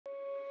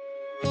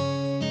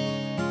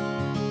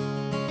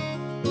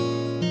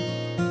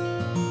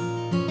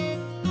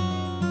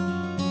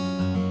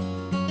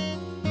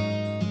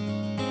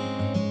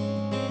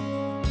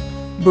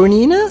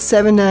BERNINA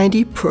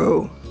 790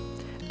 Pro.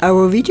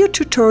 Our video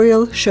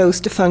tutorial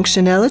shows the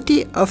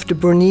functionality of the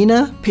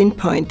BERNINA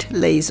Pinpoint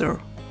Laser.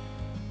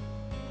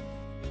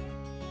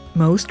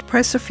 Most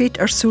presser feet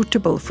are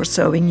suitable for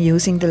sewing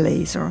using the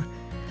laser,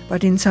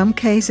 but in some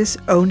cases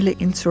only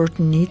in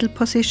certain needle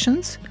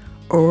positions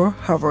or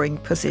hovering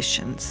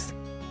positions.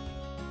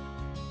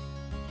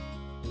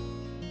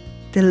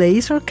 The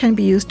laser can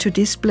be used to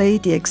display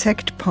the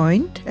exact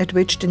point at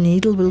which the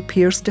needle will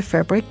pierce the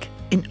fabric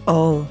in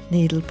all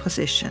needle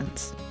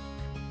positions.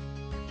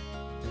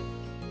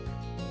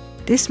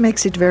 This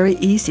makes it very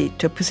easy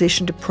to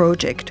position the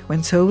project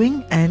when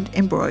sewing and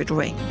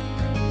embroidering.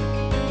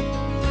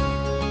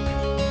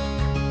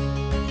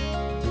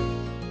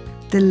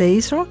 The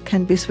laser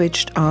can be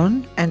switched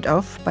on and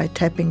off by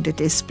tapping the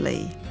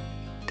display.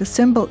 The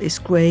symbol is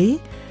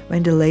gray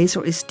when the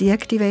laser is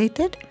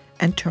deactivated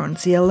and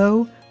turns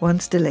yellow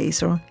once the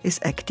laser is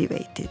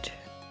activated.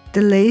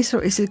 The laser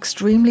is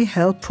extremely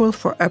helpful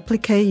for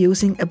applique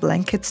using a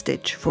blanket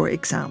stitch, for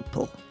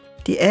example.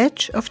 The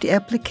edge of the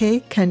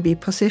applique can be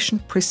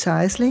positioned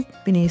precisely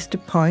beneath the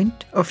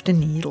point of the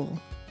needle.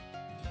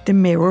 The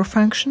mirror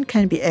function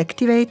can be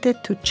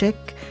activated to check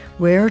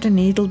where the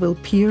needle will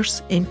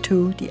pierce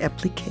into the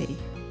applique.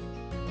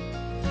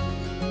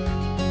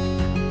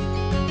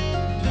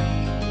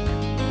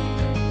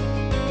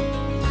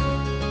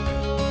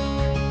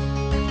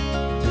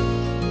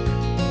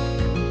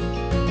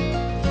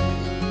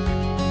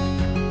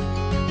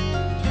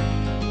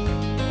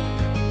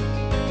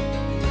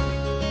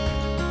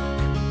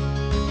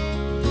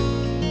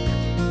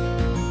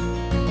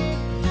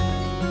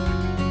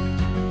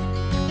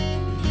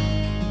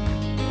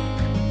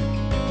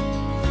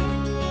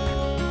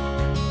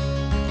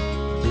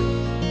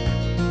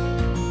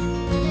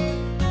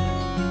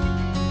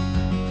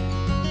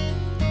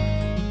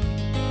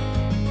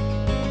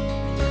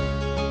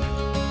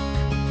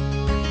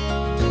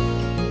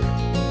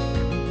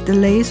 The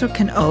laser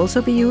can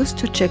also be used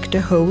to check the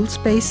hole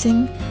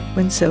spacing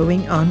when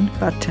sewing on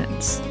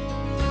buttons.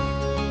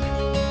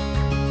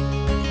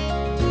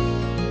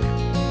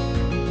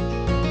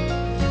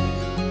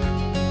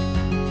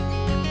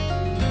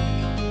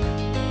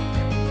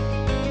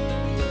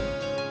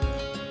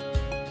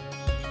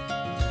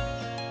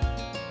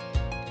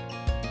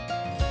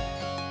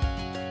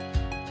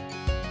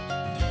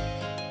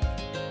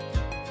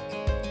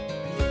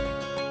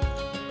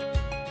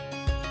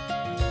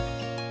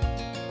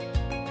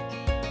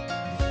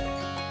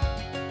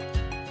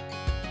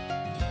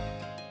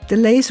 The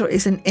laser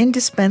is an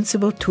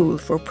indispensable tool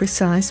for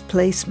precise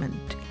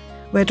placement,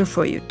 whether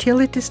for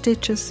utility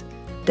stitches,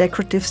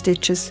 decorative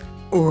stitches,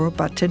 or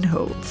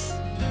buttonholes.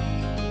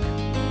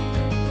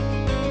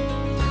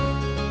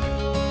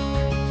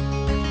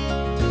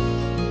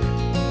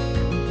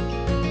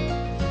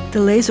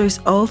 The laser is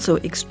also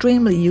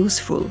extremely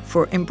useful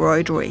for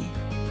embroidery.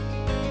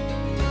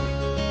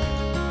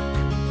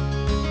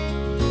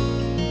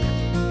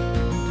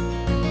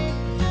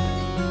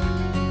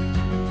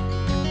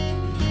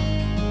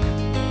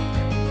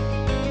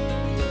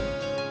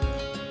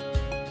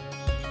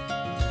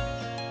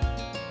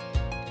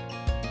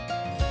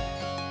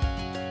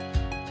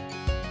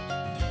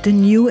 The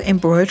new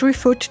embroidery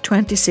foot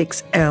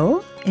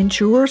 26L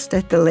ensures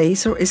that the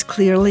laser is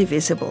clearly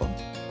visible.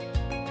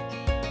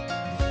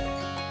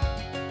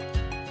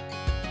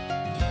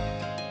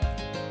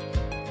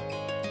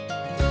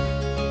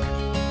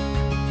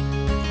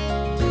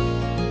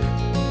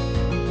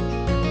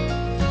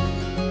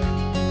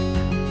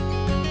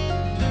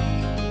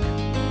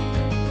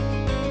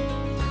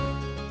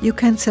 You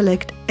can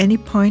select any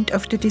point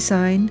of the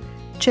design,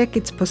 check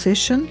its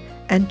position,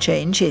 and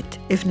change it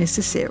if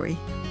necessary.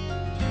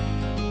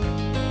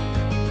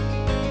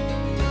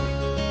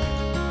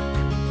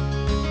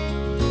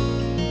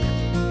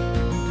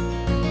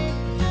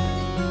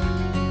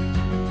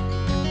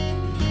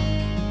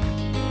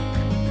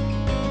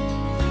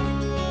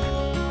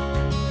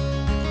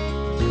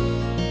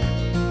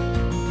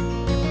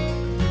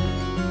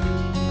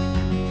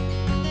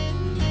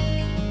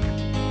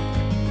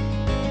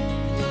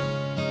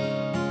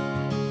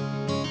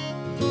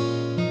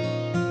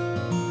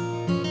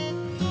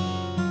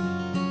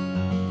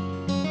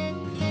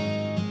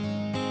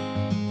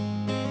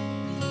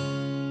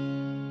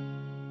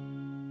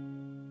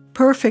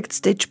 Perfect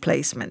stitch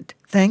placement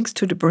thanks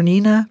to the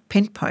BERNINA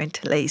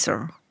Pinpoint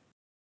Laser.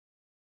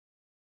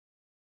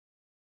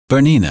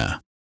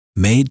 BERNINA,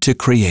 made to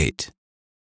create.